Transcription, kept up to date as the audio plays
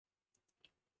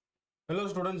Hello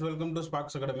students, welcome to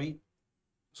Sparks Academy.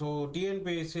 So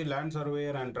TNPSC Land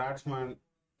Surveyor and Draftsman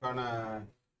கான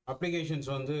applications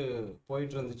வந்து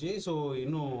போயிட்டு இருந்துச்சு. So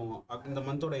இன்னும் இந்த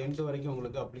மந்தோட எண்டு வரைக்கும்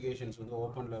உங்களுக்கு அப்ளிகேஷன்ஸ் வந்து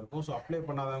ஓப்பனில் இருக்கும். ஸோ அப்ளை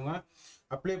பண்ணாதவங்க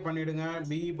அப்ளை பண்ணிவிடுங்க.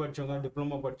 பிஇ படித்தவங்க,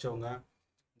 டிப்ளமோ படித்தவங்க,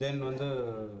 தென் வந்து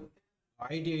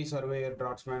ஐடிஐ சர்வேயர்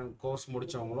டிராஃப்ட்ஸ்மேன் கோர்ஸ்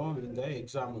முடித்தவங்களும் இந்த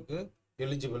எக்ஸாமுக்கு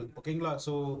எலிஜிபிள். ஓகேங்களா?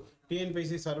 ஸோ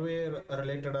டிஎன்பிஎஸ்சி சர்வேயர்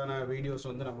ரிலேட்டடான வீடியோஸ்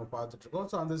வந்து நம்ம பார்த்துட்ருக்கோம்.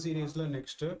 ஸோ அந்த சீரீஸில்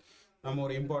நெக்ஸ்ட்டு நம்ம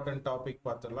ஒரு இம்பார்ட்டன்ட் டாபிக்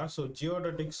பார்த்துடலாம். ஸோ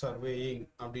ஜியோடெட்டிக் சர்வேயிங்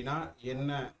அப்படின்னா என்ன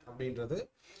அப்படின்றது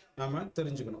நம்ம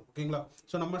தெரிஞ்சுக்கணும். ஓகேங்களா?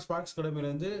 ஸோ நம்ம Sparks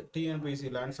அகாடமிலேருந்து TNPSC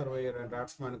land surveyor and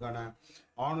டிராஃப்ட்ஸ்மேனுக்கான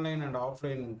online and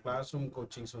offline class room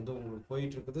coachings வந்து உங்களுக்கு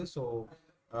போயிட்டுருக்குது. ஸோ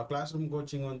கிளாஸ் ரூம்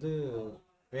கோச்சிங் வந்து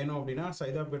வேணும் அப்படின்னா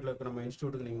சைதாப்பேட்டில் இருக்க நம்ம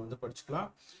இன்ஸ்டியூட்டுக்கு நீங்கள் வந்து படிச்சுக்கலாம்.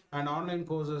 அண்ட் ஆன்லைன்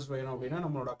கோர்சஸ் வேணும் அப்படின்னா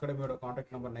நம்மளோட அகாடமியோட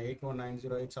காண்டாக்ட் நம்பர்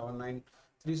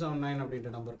 8190879379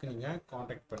 அப்படின்ற நம்பருக்கு நீங்கள்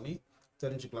காண்டாக்ட் பண்ணி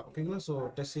தெரிஞ்சுக்கலாம். ஓகேங்களா? So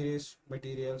test series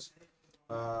materials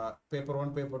paper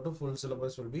 1 paper 2 full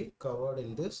syllabus will be covered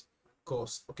in this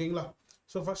course. ஓகேங்களா?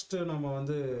 ஸோ ஃபஸ்ட்டு நம்ம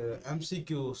வந்து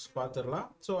எம்சிக்யூஸ் பார்த்துடலாம்.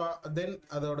 ஸோ தென்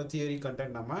அதோட தியரி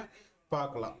கண்டென்ட் நம்ம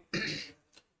பார்க்கலாம்.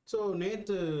 ஸோ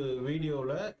நேற்று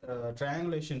வீடியோவில்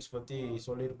ட்ரையாங்குலேஷன்ஸ் பற்றி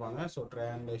சொல்லியிருப்பாங்க. ஸோ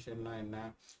ட்ரையாங்குலேஷன்னா என்ன,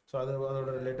 ஸோ அதோட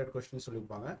ரிலேட்டட் கொஸ்டின்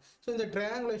சொல்லியிருப்பாங்க. ஸோ இந்த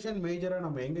ட்ரையாங்குலேஷன் மேஜராக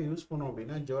நம்ம எங்கே யூஸ் பண்ணோம்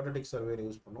அப்படின்னா ஜியோடெட்டிக் சர்வேல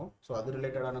யூஸ் பண்ணுவோம். ஸோ அது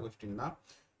ரிலேட்டடான கொஸ்டின் தான்.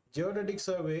 ஜியோடெட்டிக்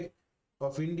survey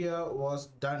of India was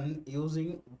done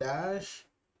using dash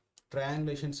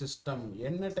triangulation system.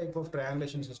 என்ன டைப் ஆஃப்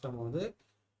ட்ரையாங்குலேஷன் சிஸ்டம் வந்து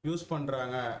யூஸ்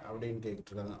பண்ணுறாங்க அப்படின்னு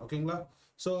கேட்டுருக்காங்க. ஓகேங்களா?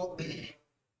 ஸோ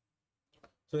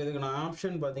இதுக்கு நான்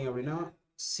ஆப்ஷன் பார்த்தீங்க அப்படின்னா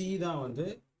சி தான் வந்து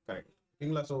கரெக்ட்.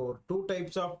 ஓகேங்களா? So 2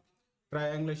 types of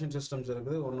triangulation systems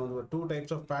இருக்குது. ஒன்று வந்து 2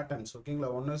 டைப்ஸ் ஆஃப் பேட்டர்ன்ஸ்.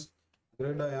 ஓகேங்களா? One is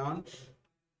grid ion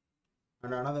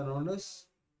and another one is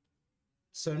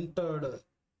centred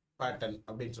pattern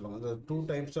அப்படின்னு சொல்லுவாங்க. இந்த 2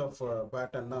 டைப்ஸ் ஆஃப்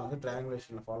பேட்டர்ன் தான் வந்து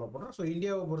ட்ரையாங்குலேஷனில் ஃபாலோ பண்ணுறோம். ஸோ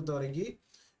இந்தியாவை பொறுத்த வரைக்கும்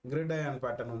கிரிட் அயான்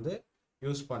பேட்டர்ன் வந்து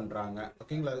யூஸ் பண்ணுறாங்க.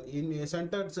 ஓகேங்களா?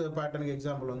 சென்டர்ஸ் பேட்டர்னுக்கு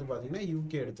எக்ஸாம்பிள் வந்து பார்த்தீங்கன்னா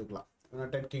யூகே எடுத்துக்கலாம்,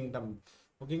 யுனைடெட் கிங்டம்.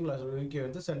 ஓகேங்களா? ஸோ யூகே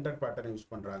வந்து சென்டர் பேட்டர்ன்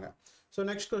யூஸ் பண்ணுறாங்க. ஸோ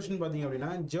நெக்ஸ்ட் கொஸ்டின் பார்த்தீங்க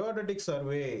அப்படின்னா ஜியோடெட்டிக்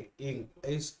surveying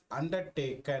is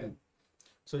undertaking.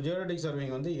 So ஜியோடெட்டிக்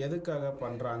surveying வந்து எதுக்காக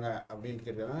பண்ணுறாங்க அப்படின்னு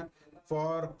கேட்குறாங்க.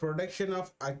 For production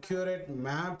of accurate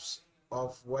maps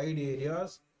of white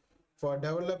areas, for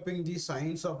developing the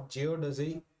science of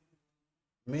ஜியோடசி,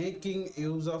 making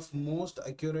use of most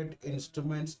accurate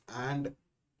instruments and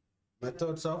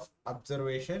methods of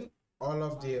observation, all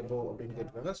of the above அப்படின்னு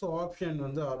கேட்டிருக்காங்க. So option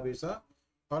வந்து ஆப்வியஸாக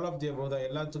all of the above தான்.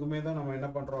 எல்லாத்துக்குமே தான் நம்ம என்ன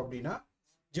பண்ணுறோம் அப்படின்னா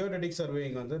ஜியோடெட்டிக்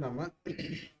சர்வேயிங் வந்து நம்ம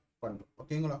பண்ணுறோம்.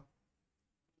 ஓகேங்களா?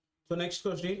 ஸோ நெக்ஸ்ட்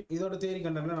கொஸ்டின், இதோட தியரி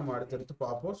கண்டென்ட்ல நம்ம அடுத்தடுத்து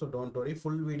பார்ப்போம். ஸோ டோன்ட் வரி,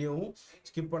 ஃபுல் வீடியோவும்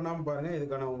ஸ்கிப் பண்ணாமல் பாருங்கள்.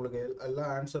 இதுக்கான உங்களுக்கு எல்லா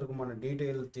ஆன்சருக்குமான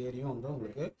டீட்டெயில் தியரியும் வந்து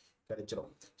உங்களுக்கு கிடைச்சிடும்.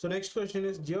 So next question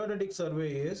is ஜியோடெட்டிக் survey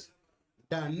is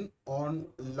done on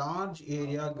large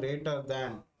area greater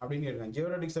than அப்படின்னு கேட்குறாங்க.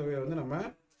 ஜியோடெட்டிக் சர்வே வந்து நம்ம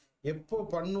எப்போ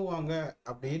பண்ணுவாங்க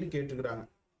அப்படின்னு கேட்டுக்கிறாங்க.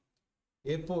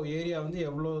 எப்போ ஏரியா வந்து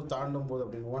எவ்வளோ தாண்டும் போது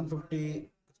அப்படின்னு 150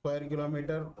 square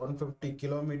kilometre, 150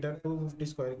 kilometre, 250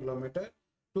 square kilometre,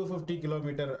 250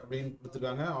 kilometre அப்படின்னு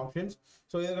கொடுத்துருக்காங்க ஆப்ஷன்ஸ்.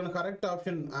 ஸோ இதுக்கான correct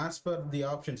option as per the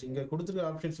options, இங்கே கொடுத்துருக்க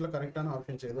ஆப்ஷன்ஸில் கரெக்டான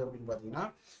ஆப்ஷன்ஸ் எது அப்படின்னு பார்த்தீங்கன்னா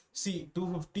சி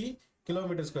 250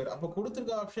 கிலோமீட்டர் ஸ்கொயர். அப்போ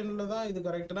கொடுத்துருக்க ஆப்ஷனில் தான் இது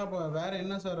கரெக்டாக. அப்போ வேறு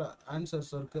என்ன சார்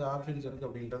ஆன்சர்ஸ் இருக்குது, ஆப்ஷன்ஸ் இருக்குது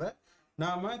அப்படின்றத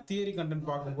நாம் தியரி கண்டென்ட்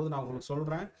பார்க்கும்போது நான் உங்களுக்கு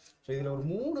சொல்கிறேன். ஸோ இதில் ஒரு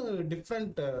 3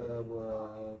 டிஃப்ரெண்ட்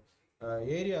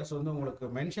ஏரியாஸ் வந்து உங்களுக்கு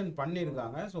மென்ஷன்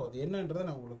பண்ணியிருக்காங்க. ஸோ அது என்னன்றதை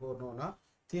நான் உங்களுக்கு ஒன்றுனா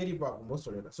தியரி பார்க்கும்போது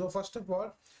சொல்லிடுறேன். So first of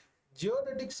all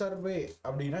ஜியோடெட்டிக் survey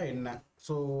அப்படின்னா என்ன?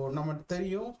 ஸோ நமக்கு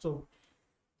தெரியும். So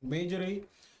மேஜரி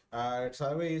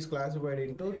survey is classified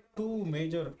into 2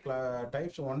 major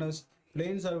types. One is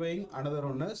plane surveying, another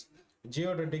one is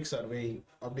ஜியோடெட்டிக் surveying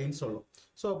அப்படின்னு சொல்லும்.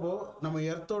 ஸோ அப்போது நம்ம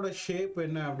எர்த்தோட ஷேப்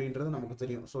என்ன அப்படின்றது நமக்கு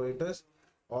தெரியும். ஸோ இட் இஸ்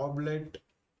ஆப்லெட்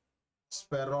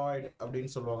ஸ்பெராய்டு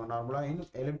அப்படின்னு சொல்லுவாங்க. நார்மலாக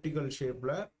எலிப்டிக்கல்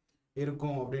ஷேப்பில்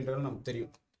இருக்கும் அப்படின்றது நமக்கு தெரியும்.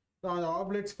 ஸோ அந்த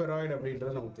ஆப்லெட் ஸ்பெராய்டு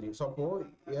அப்படின்றது நமக்கு தெரியும். ஸோ அப்போது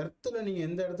எர்த்தில் நீங்கள்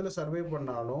எந்த இடத்துல சர்வே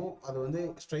பண்ணாலும் அது வந்து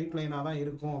ஸ்ட்ரைட் லைனாக தான்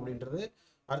இருக்கும் அப்படின்றது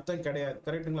அர்த்தம் கிடையாது.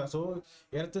 கரெக்டுங்களா? So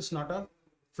earth is not a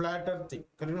flatter thing.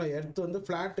 கரெக்டுங்களா? எர்த் வந்து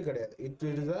ஃப்ளாட்டு கிடையாது. It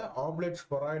is a applet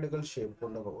ஸ்பெராய்டுகள் shape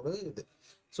கொண்ட ஒரு இது.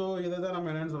 ஸோ இதை தான் நம்ம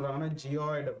என்னென்னு சொல்கிறாங்கன்னா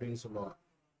ஜியாய்டு அப்படின்னு சொல்லுவாங்க.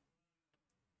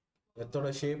 எர்த்தோட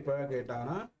ஷேப்பை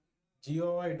கேட்டாங்கன்னா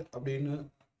ஜியாய்டு அப்படின்னு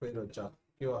பேர் வச்சாங்க.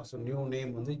 ஓகேவா? ஸோ நியூ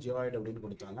நேம் வந்து ஜியாய்டு அப்படின்னு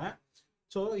கொடுத்தாங்க.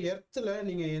 ஸோ எர்த்தில்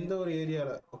நீங்கள் எந்த ஒரு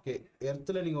ஏரியாவில், ஓகே,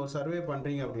 எர்த்தில் நீங்கள் ஒரு சர்வே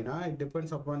பண்ணுறீங்க அப்படின்னா இட்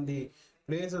டிபெண்ட்ஸ் அப்பான் தி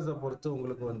பிளேசஸை பொறுத்து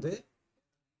உங்களுக்கு வந்து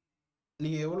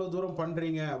நீங்கள் எவ்வளோ தூரம்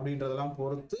பண்ணுறீங்க அப்படின்றதெல்லாம்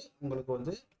பொறுத்து உங்களுக்கு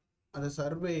வந்து அந்த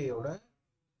சர்வேயோட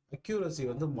அக்யூரசி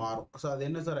வந்து மாறும். ஸோ அது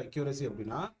என்ன சார் அக்யூரசி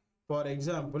அப்படின்னா, ஃபார்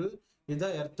எக்ஸாம்பிள்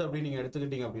இதுதான் எர்த் அப்படின்னு நீங்க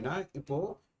எடுத்துக்கிட்டீங்க அப்படின்னா, இப்போ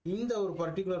இந்த ஒரு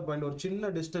பர்டிகுலர் பாயிண்ட் ஒரு சின்ன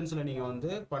டிஸ்டன்ஸ்ல நீங்க வந்து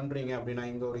பண்றீங்க அப்படின்னா,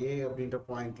 இங்க ஒரு ஏ அப்படின்ற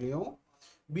பாயிண்ட்லயும்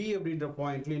பி அப்படின்ற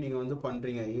பாயிண்ட்லயும் நீங்க வந்து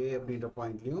பண்றீங்க, ஏ அப்படின்ற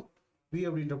பாயிண்ட்லயும் பி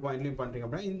அப்படின்ற பாயிண்ட்லயும் பண்றீங்க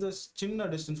அப்படின்னா, இந்த சின்ன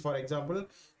distance for example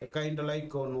kind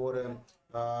like ஒரு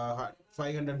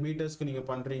 500 மீட்டர்ஸ்க்கு நீங்க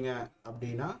பண்றீங்க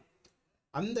அப்படின்னா,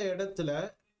 அந்த இடத்துல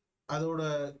அதோட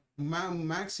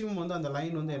மேக்ஸிமம் வந்து அந்த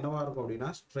லைன் வந்து என்னவா இருக்கும் அப்படின்னா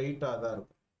ஸ்ட்ரைட்டா தான்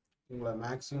இருக்கும். உங்களை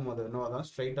மேக்ஸிமம் அது என்னவா தான்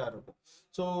ஸ்ட்ரைட்டா இருக்கும்.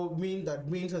 ஸோ தட்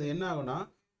மீன்ஸ் அது என்ன ஆகும்னா,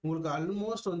 உங்களுக்கு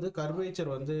ஆல்மோஸ்ட் வந்து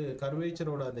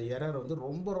கர்வேச்சரோட அந்த எரர் வந்து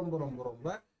ரொம்ப ரொம்ப ரொம்ப ரொம்ப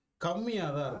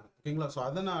கம்மியாக தான் இருக்கும். ஓகேங்களா? ஸோ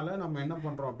அதனால நம்ம என்ன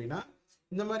பண்றோம் அப்படின்னா,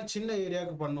 இந்த மாதிரி சின்ன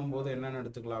ஏரியாவுக்கு பண்ணும்போது என்னென்னு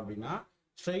எடுத்துக்கலாம் அப்படின்னா,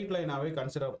 ஸ்ட்ரெயிட் லைனாவே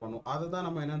கன்சிடர் பண்ணும். அதை தான்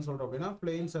நம்ம என்னன்னு சொல்றோம் அப்படின்னா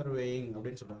பிளேன் சர்வேயிங்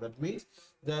அப்படின்னு சொல்றோம். That means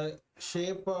the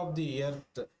shape of the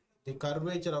earth, the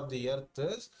curvature of the earth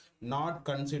is not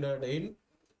considered in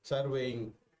surveying.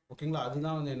 ஓகேங்களா?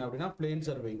 அதுதான் வந்து என்ன அப்படின்னா பிளேன்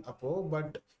சர்வேயிங். அப்போ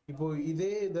பட் இப்போ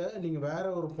இதே இதை நீங்க வேற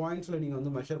ஒரு பாயிண்ட்ஸ்ல நீங்க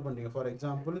வந்து மெஷர் பண்றீங்க. ஃபார்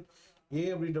எக்ஸாம்பிள் ஏ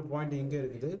அப்படின்ற பாயிண்ட் இங்க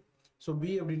இருக்குது, ஸோ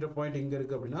பி அப்படின்ற பாயிண்ட் இங்க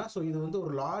இருக்கு அப்படின்னா, ஸோ இது வந்து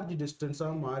ஒரு லார்ஜ் டிஸ்டன்ஸா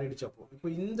மாறிடுச்சு. அப்போ இப்போ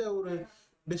இந்த ஒரு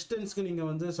டிஸ்டன்ஸ்க்கு நீங்க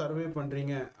வந்து சர்வே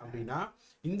பண்றீங்க அப்படின்னா,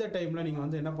 இந்த டைம்ல நீங்க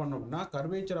வந்து என்ன பண்ணணும் அப்படின்னா,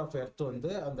 கர்வேச்சர் ஆஃப் எர்த்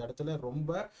வந்து அந்த இடத்துல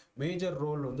ரொம்ப மேஜர்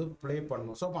ரோல் வந்து பிளே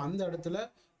பண்ணணும். ஸோ அப்போ அந்த இடத்துல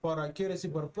for accuracy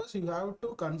purpose you have to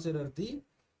consider the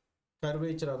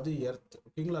curvature of the earth.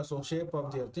 ஓகேங்களா? So shape of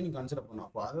the earth நீங்க கன்சிடர் பண்ணணும்.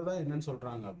 அப்போ அதை தான் என்னன்னு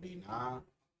சொல்றாங்க அப்படின்னா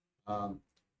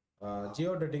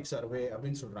ஜியோடெட்டிக் சர்வே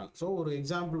அப்படின்னு சொல்றாங்க. ஸோ ஒரு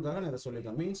எக்ஸாம்பிளுக்காக நான் இதை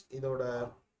சொல்லியிருக்கேன். மீன்ஸ் இதோட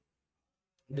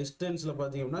டிஸ்டன்ஸ்ல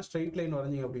பார்த்தீங்கன்னா ஸ்ட்ரெயிட் லைன்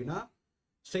வரைஞ்சிங்க அப்படின்னா,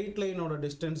 ஸ்ட்ரெயிட் லைனோட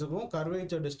டிஸ்டன்ஸுக்கும்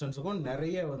கர்வேச்சர் டிஸ்டன்ஸுக்கும்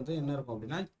நிறைய வந்து என்ன இருக்கும்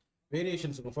அப்படின்னா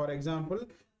வேரியேஷன்ஸ் இருக்கும். ஃபார் எக்ஸாம்பிள்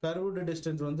கர்வ்டு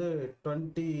டிஸ்டன்ஸ் வந்து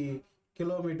 20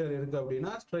 கிலோமீட்டர் இருக்கு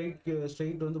அப்படின்னா,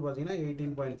 ஸ்ட்ரெயிட் வந்து பார்த்தீங்கன்னா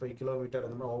 18.5 கிலோமீட்டர்.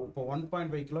 அந்த மாதிரி இப்போ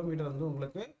 1.5 கிலோமீட்டர் வந்து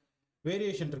உங்களுக்கு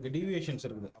வேரியேஷன் இருக்கு, டீவியேஷன்ஸ்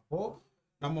இருக்குது. அப்போ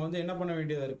நம்ம வந்து என்ன பண்ண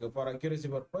வேண்டியது இருக்கு, ஃபார் அக்யூரசி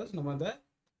பர்பஸ் நம்ம அந்த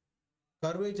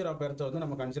கர்வேச்சர் ஆஃப் எர்த்தை வந்து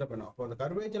நம்ம கன்சிடர் பண்ணோம். அப்போ அந்த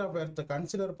கர்வேச்சர் ஆஃப் எர்த்தை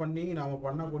கன்சிடர் பண்ணி நாம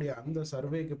பண்ணக்கூடிய அந்த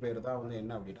சர்வேக்கு பேர் தான் வந்து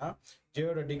என்ன அப்படின்னா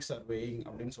ஜியோடெட்டிக் சர்வேயிங்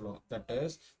அப்படின்னு சொல்லுவாங்க. That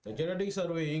is the ஜியோடெட்டிக்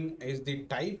surveying is the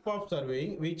type of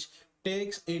surveying which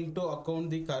takes into account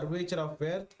the curvature of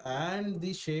earth and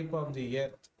the shape of the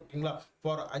earth. ஓகேங்களா?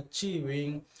 for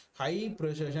achieving high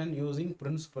precision using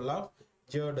principle of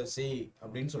geodesy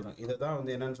அப்படின்னு சொல்றாங்க. இதை தான்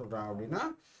வந்து என்னன்னு சொல்றாங்க அப்படின்னா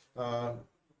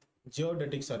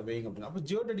ஜியோடெட்டிக் surveying அப்படின்னு. அப்போ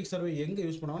ஜியோடெட்டிக் சர்வே எங்க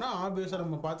யூஸ் பண்ணுவாங்கன்னா, ஆப்வியஸா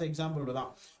நம்ம பார்த்த எக்ஸாம்பிள் தான்.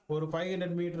 ஒரு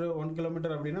 500 மீட்டர் 1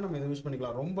 கிலோமீட்டர் அப்படின்னா நம்ம இதை யூஸ்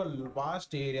பண்ணிக்கலாம். ரொம்ப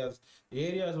வாஸ்ட்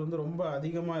ஏரியாஸ் வந்து ரொம்ப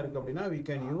அதிகமா இருக்கு அப்படின்னா we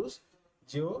can use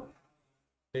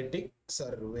ஜியோடெட்டிக்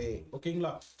சர்வே.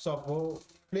 ஓகேங்களா? ஸோ அப்போ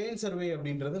பிளேன் சர்வே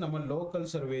அப்படின்றது நம்ம லோக்கல்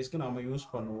சர்வேஸ்க்கு நம்ம யூஸ்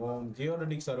பண்ணுவோம்.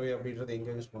 ஜியோடெட்டிக் சர்வே அப்படின்றது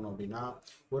எங்க யூஸ் பண்ணுவோம் அப்படின்னா,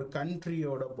 ஒரு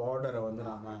கண்ட்ரியோட பார்டரை வந்து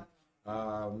நாம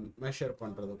மெஷர்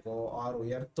பண்றதுக்கோ, ஆர்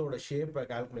எர்த்தோட ஷேப்பை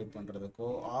கால்குலேட் பண்றதுக்கோ,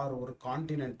 ஆர் ஒரு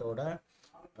கான்டினென்ட்டோட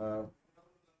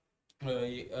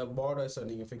பார்டர்ஸை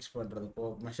நீங்கள் ஃபிக்ஸ் பண்ணுறதுக்கோ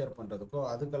மெஷர் பண்ணுறதுக்கோ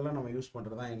அதுக்கெல்லாம் நம்ம யூஸ்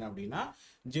பண்ணுறது தான் என்ன அப்படின்னா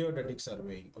ஜியோடெட்டிக்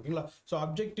சர்வேயிங். ஓகேங்களா? ஸோ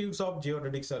அப்ஜெக்டிவ்ஸ் ஆஃப்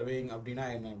ஜியோடெட்டிக் சர்வேயிங் அப்படின்னா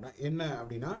என்ன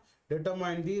அப்படின்னா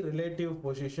determine the relative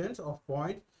positions of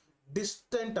point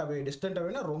distant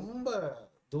அவேனா ரொம்ப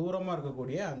தூரமாக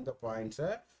இருக்கக்கூடிய அந்த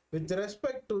பாயிண்ட்ஸை with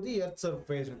respect to the earth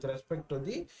surface,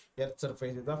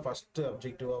 இதுதான் first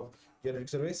objective of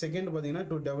ஜியோடெட்டிக் survey. Second பார்த்தீங்கன்னா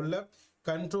to develop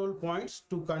control points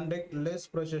to conduct less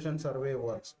precision survey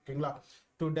works. ஓகேங்களா?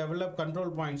 டு டெவலப்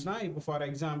கண்ட்ரோல் பாயிண்ட்ஸ்னா, இப்போ for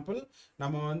example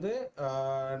நம்ம வந்து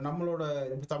நம்மளோட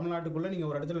இப்போ தமிழ்நாட்டுக்குள்ளே நீங்கள்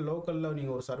ஒரு இடத்துல லோக்கலில்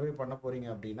நீங்கள் ஒரு சர்வே பண்ண போகிறீங்க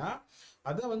அப்படின்னா,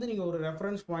 அதை வந்து நீங்கள் ஒரு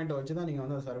ரெஃபரன்ஸ் பாயிண்ட்டை வச்சு தான் நீங்கள்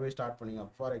வந்து அந்த சர்வே ஸ்டார்ட் பண்ணீங்க.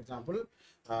 ஃபார் எக்ஸாம்பிள்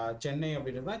சென்னை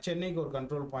அப்படின்னா சென்னைக்கு ஒரு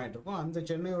கண்ட்ரோல் பாயிண்ட் இருக்கும். அந்த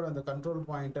சென்னையோட அந்த கண்ட்ரோல்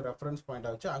பாயிண்ட்டை ரெஃபரன்ஸ்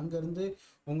பாயிண்ட்டை வச்சு அங்கேருந்து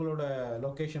உங்களோட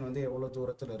லொக்கேஷன் வந்து எவ்வளோ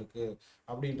தூரத்தில் இருக்குது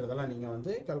அப்படின்றதெல்லாம் நீங்கள்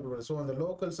வந்து கால்குலேட். ஸோ அந்த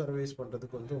லோக்கல் சர்வேஸ்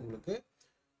பண்ணுறதுக்கு வந்து உங்களுக்கு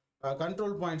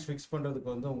கண்ட்ரோல் பாயிண்ட்ஸ் ஃபிக்ஸ் பண்ணுறதுக்கு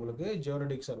வந்து உங்களுக்கு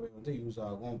ஜியோடெட்டிக் சர்வே வந்து யூஸ்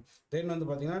ஆகும். தென் வந்து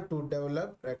பார்த்தீங்கன்னா டு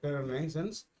டெவலப்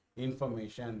ரெகக்னைசன்ஸ்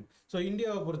இன்ஃபர்மேஷன். ஸோ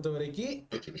இந்தியாவை பொறுத்த வரைக்கும்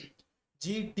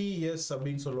GTS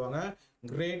அப்படின்னு சொல்லுவாங்க,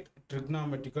 கிரேட்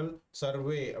ட்ரிக்னாமெட்ரிக்கல்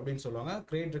சர்வே அப்படின்னு சொல்லுவாங்க.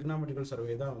 கிரேட் ட்ரிக்னாமெட்ரிக்கல்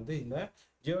சர்வே தான் வந்து இந்த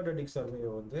ஜியோடெட்டிக் சர்வே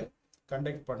வந்து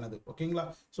கண்டக்ட் பண்ணது. ஓகேங்களா?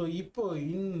 ஸோ இப்போ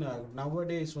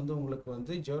நவடேஸ் வந்து உங்களுக்கு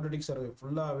வந்து ஜியோடெட்டிக் சர்வே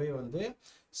ஃபுல்லாகவே வந்து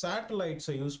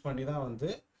சேட்டலைட்ஸை யூஸ் பண்ணி தான் வந்து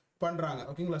பண்ணுறாங்க.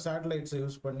 ஓகேங்களா? சேட்டலைட்ஸை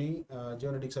யூஸ் பண்ணி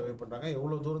ஜியோடெட்டிக் சர்வே பண்ணுறாங்க.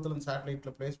 எவ்வளோ தூரத்தில் அந்த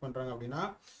சேட்டலைட்டில் பிளேஸ் பண்ணுறாங்க அப்படின்னா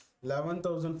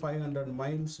 11,500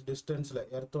 மைல்ஸ் டிஸ்டன்ஸில்,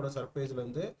 எர்த்தோட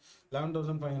சர்ஃபேஸ்லேருந்து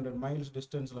 11,500 மைல்ஸ்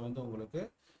டிஸ்டன்ஸில் வந்து உங்களுக்கு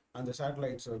அந்த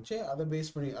சேட்டலைட்ஸை வச்சு அதை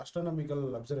பேஸ் பண்ணி அஸ்ட்ரானமிக்கல்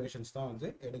அப்சர்வேஷன்ஸ் தான் வந்து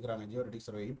எடுக்கிறாங்க ஜியோடெட்டிக்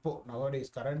சர்வே. இப்போ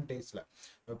நவடேஸ் கரண்ட் டேஸில்,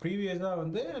 ப்ரீவியஸாக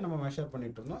வந்து நம்ம மெஷர்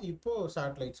பண்ணிட்டு இருந்தோம், இப்போ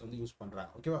சேட்டலைட்ஸ் வந்து யூஸ்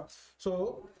பண்ணுறாங்க. ஓகேவா? ஸோ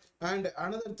அண்ட்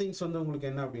அனதர் திங்ஸ் வந்து உங்களுக்கு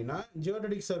என்ன அப்படின்னா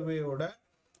ஜியோடெட்டிக் சர்வேயோட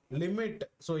limit.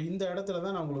 So இந்த இடத்துல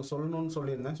தான் நான் உங்களுக்கு சொல்றேன்னு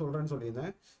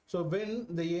சொல்லியிருந்தேன். So when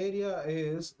the area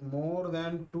is more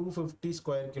than 250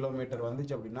 square kilometer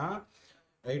வந்துச்சு அப்படின்னா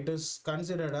it is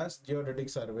considered as geodetic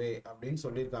survey அப்படின்னு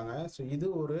சொல்லியிருக்காங்க. ஸோ இது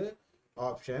ஒரு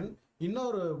ஆப்ஷன்.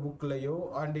 இன்னொரு புக்லையோ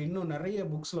அண்ட் இன்னும் நிறைய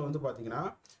புக்ஸில் வந்து பார்த்தீங்கன்னா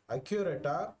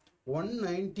அக்யூரேட்டாக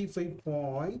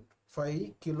 195.5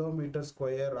 கிலோமீட்டர்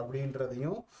ஸ்கொயர்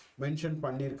அப்படின்றதையும் மென்ஷன்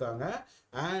பண்ணியிருக்காங்க.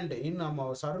 அண்ட் நம்ம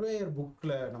சர்வேயர்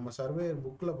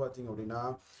புக்கில் பார்த்தீங்க அப்படின்னா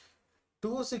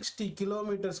 260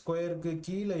 கிலோமீட்டர் ஸ்கொயருக்கு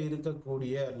கீழே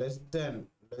இருக்கக்கூடிய less than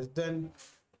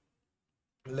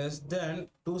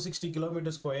 260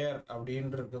 kilometer square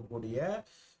அப்படின்னு இருக்கக்கூடிய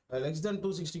less than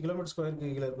 260 kilometer square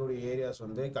கீழே இருக்கக்கூடிய ஏரியாஸ்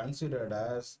வந்து considered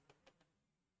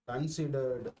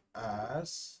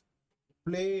as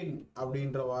plain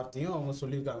அப்படின்ற வார்த்தையும் அவங்க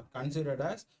சொல்லியிருக்காங்க. considered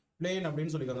as plain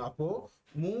அப்படின்னு சொல்லியிருக்காங்க. அப்போ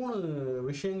 3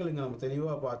 விஷயங்கள் இங்கே நம்ம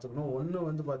தெளிவாக பார்த்துக்கணும். ஒன்று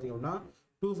வந்து பார்த்தீங்கன்னா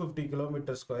 250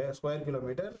 kilometer ஸ்கொயர்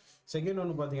கிலோமீட்டர். செகண்ட்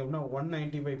ஒன்று பார்த்தீங்க அப்படின்னா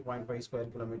 195.5 ஸ்கொயர்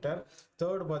கிலோமீட்டர்.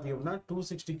 தேர்ட் பார்த்தீங்க அப்படின்னா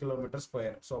 260 கிலோமீட்டர்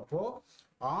ஸ்கொயர். ஸோ அப்போது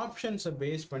ஆப்ஷன்ஸை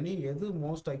பேஸ் பண்ணி எது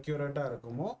மோஸ்ட் அக்யூரேட்டாக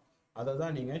இருக்குமோ அதை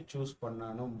தான் நீங்கள் சூஸ்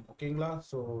பண்ணணும். ஓகேங்களா?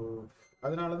 ஸோ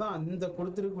அதனால தான் அந்த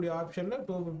கொடுத்துருக்கக்கூடிய ஆப்ஷனில்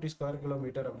 250 ஸ்கொயர்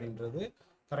கிலோமீட்டர் அப்படின்றது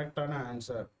கரெக்டான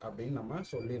ஆன்சர் அப்படின்னு நம்ம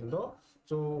சொல்லியிருந்தோம்.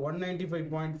 ஸோ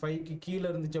 195.5க்கு கீழே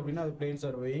இருந்துச்சு அப்படின்னா அது பிளேன்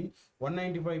சர்வேயிங்,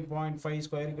 195.5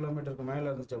 ஸ்கொயர் கிலோமீட்டருக்கு மேலே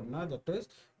இருந்துச்சு அப்படின்னா தட் இஸ்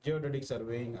ஜியோடெடிக்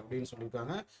சர்வேயிங் அப்படின்னு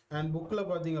சொல்லியிருக்காங்க. அண்ட் புக்கில்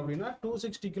பார்த்தீங்க அப்படின்னா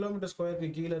 260 கிலோமீட்டர் ஸ்கொயருக்கு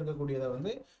கீழே இருக்கக்கூடியதை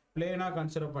வந்து பிளேனாக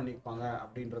கன்சிடர் பண்ணியிருப்பாங்க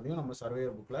அப்படின்றதையும் நம்ம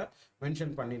சர்வேயர் புக்கில்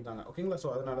மென்ஷன் பண்ணியிருக்காங்க. ஓகேங்களா? ஸோ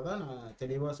அதனால தான் நான்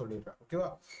தெளிவாக சொல்லியிருக்கேன். ஓகேவா?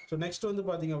 ஸோ நெக்ஸ்ட் வந்து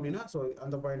பார்த்தீங்க அப்படின்னா ஸோ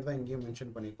அந்த பாயிண்ட் தான் இங்கேயும்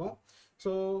மென்ஷன் பண்ணியிருக்கோம்.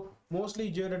 ஸோ மோஸ்ட்லி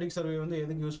ஜியோடெடிக் சர்வே வந்து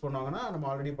எதுக்கு யூஸ் பண்ணுவாங்கன்னா நம்ம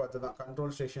ஆல்ரெடி பார்த்து தான்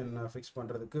கண்ட்ரோல் ஸ்டேஷன் ஃபிக்ஸ்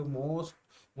பண்ணுறதுக்கு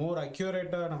மோர்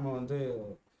அக்யூரேட்டாக நம்ம வந்து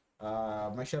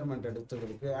மெஷர்மெண்ட்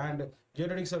எடுத்துக்கிறதுக்கு. அண்ட்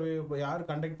ஜியோடெடிக் சர்வே இப்போ யார்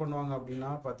கண்டக்ட் பண்ணுவாங்க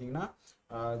அப்படின்னா பார்த்தீங்கன்னா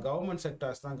கவர்மெண்ட்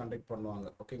செக்டார்ஸ் தான் கண்டக்ட் பண்ணுவாங்க.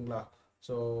 ஓகேங்களா?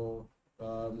 ஸோ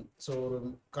ஒரு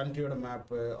கண்ட்ரியோட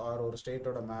மேப்பு ஆர் ஒரு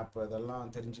ஸ்டேட்டோட மேப்பு இதெல்லாம்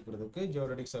தெரிஞ்சுக்கிறதுக்கு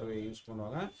ஜியோடெடிக் சர்வே யூஸ்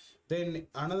பண்ணுவாங்க. தென்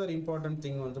அனதர் இம்பார்ட்டன்ட்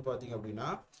திங் வந்து பார்த்தீங்க அப்படின்னா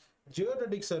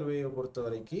ஜியோடெடிக் சர்வேயை பொறுத்த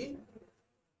வரைக்கும்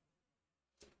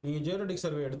நீங்கள் ஜியோடெடிக்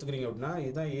சர்வே எடுத்துக்கிறீங்க அப்படின்னா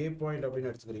இதுதான் ஏ பாயிண்ட் அப்படின்னு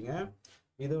எடுத்துக்கிறீங்க,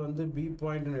 இதை வந்து பி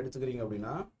பாயிண்ட்னு எடுத்துக்கிறீங்க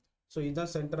அப்படின்னா ஸோ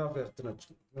இதுதான் centre of எர்த்னு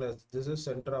வச்சுக்கோங்களா. This is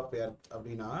centre of earth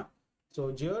அப்படின்னா ஸோ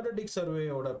ஜியோடெடிக்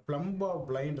சர்வேயோட பிளம்ப் ஆஃப்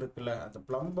லைன் இருக்குல்ல, அந்த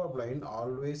plump of line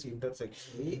always intersects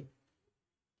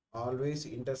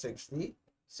the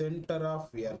centre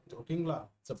of earth. ஓகேங்களா?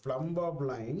 ஸோ பிளம்ப் ஆஃப்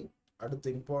லைன் அடுத்த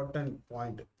important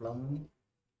point, plump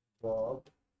of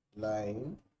line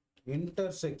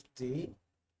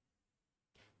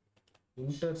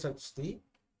intersects the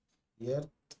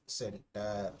earth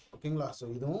center. ஓகேங்களா? So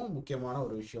இதுவும் முக்கியமான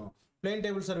ஒரு விஷயம். பிளேன்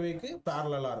டேபிள் சர்வேக்கு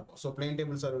பேரலாக இருக்கும். So plane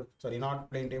table survey not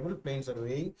plane table, plane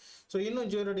surveying. So இன்னும்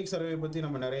ஜியோடெடிக் சர்வே பற்றி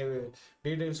நம்ம நிறைய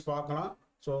டீட்டெயில்ஸ் பார்க்கலாம்.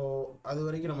 ஸோ அது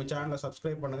வரைக்கும் நம்ம சேனலை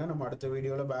சப்ஸ்கிரைப் பண்ணுங்கள். நம்ம அடுத்த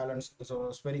வீடியோவில் பேலன்ஸ், ஸோ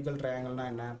ஸ்பெரிக்கல் ட்ரையாங்கிள்னா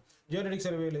என்ன, ஜியோடெடிக்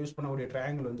சர்வேயில் யூஸ் பண்ணக்கூடிய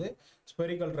ட்ரையாங்கிள் வந்து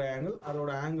ஸ்பெரிக்கல் ட்ரையாங்கிள்,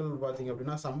 அதோட ஆங்கிள் பார்த்தீங்க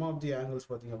அப்படின்னா சம் ஆஃப் தி ஆங்கிள்ஸ்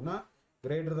பார்த்தீங்க அப்படின்னா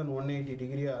greater than 180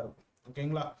 டிகிரியாக இருக்கும்.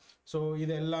 ஓகேங்களா? ஸோ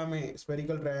இது எல்லாமே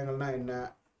ஸ்பெரிக்கல் ட்ரையாங்கிள்னா என்ன,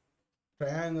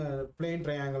 பிளேன்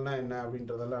ட்ரையாங்கிள்னா என்ன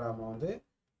அப்படின்றதெல்லாம் நம்ம வந்து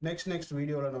நெக்ஸ்ட்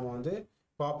வீடியோவில் நம்ம வந்து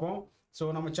பார்ப்போம். ஸோ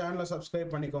நம்ம சேனலை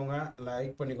சப்ஸ்கிரைப் பண்ணிக்கோங்க,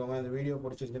 லைக் பண்ணிக்கோங்க, இந்த வீடியோ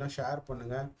பிடிச்சிருந்துச்சுன்னா ஷேர்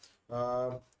பண்ணுங்கள்.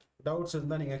 டவுட்ஸ்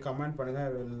இருந்தால் நீங்கள் கமெண்ட் பண்ணுங்கள்.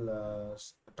 I will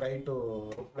try to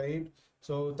reply it.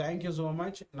 So thank you so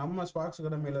much. நம்ம ஸ்பார்க்ஸ்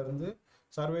அகாடமியிலேருந்து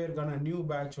சர்வேயருக்கான நியூ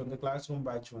பேட்ச் வந்து கிளாஸ் ரூம்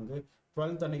பேட்ச் வந்து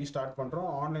 12th அன்னைக்கு ஸ்டார்ட் பண்ணுறோம்.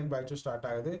 ஆன்லைன் பேட்சும் ஸ்டார்ட்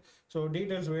ஆகுது. ஸோ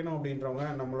டீட்டெயில்ஸ் வேணும் அப்படின்றவங்க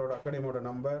நம்மளோட அகாடமியோட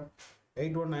நம்பர்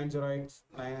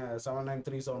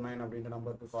 8190879379 அப்படின்ற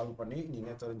நம்பருக்கு கால் பண்ணி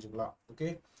நீங்கள் தெரிஞ்சுக்கலாம். Okay?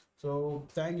 So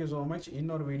thank you so much.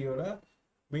 இன்னொரு வீடியோவில்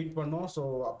மீட் பண்ணோம். ஸோ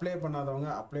அப்ளை பண்ணாதவங்க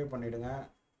அப்ளை பண்ணிவிடுங்க,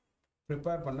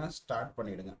 ப்ரிப்பேர் பண்ண ஸ்டார்ட்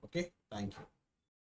பண்ணிவிடுங்க. ஓகே? தேங்க்யூ.